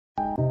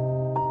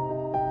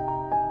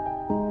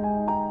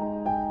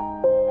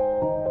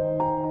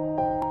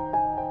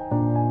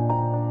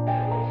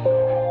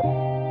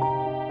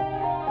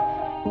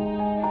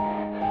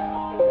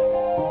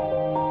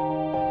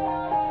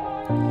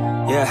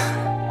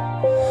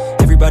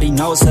Everybody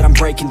knows that I'm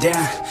breaking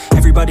down.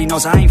 Everybody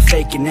knows I ain't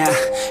faking now.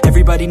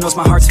 Everybody knows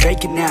my heart's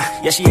vacant now.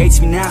 Yeah, she hates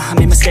me now, I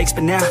made mistakes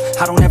but now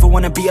I don't ever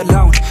wanna be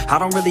alone. I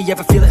don't really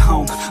ever feel at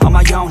home. On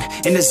my own,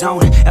 in the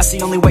zone, that's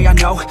the only way I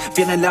know.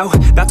 Feeling low,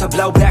 about to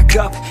blow back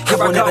up. I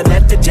won't ever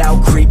let the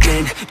doubt creep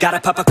in. Gotta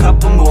pop a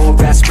couple more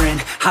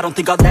aspirin. I don't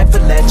think I'll ever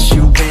let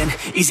you in.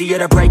 Easier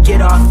to break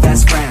it off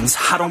best friends.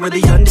 I don't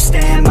really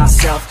understand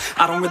myself.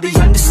 I don't really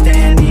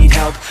understand, need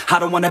help. I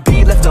don't wanna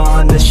be left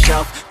on the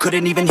shelf.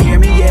 Couldn't even hear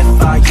me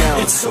if I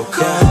yelled. It's so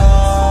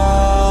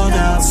cold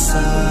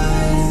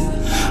outside,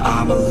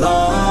 I'm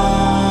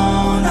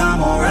alone,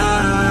 I'm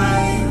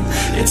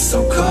alright. It's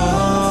so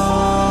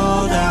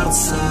cold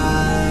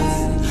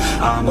outside,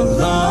 I'm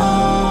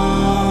alone.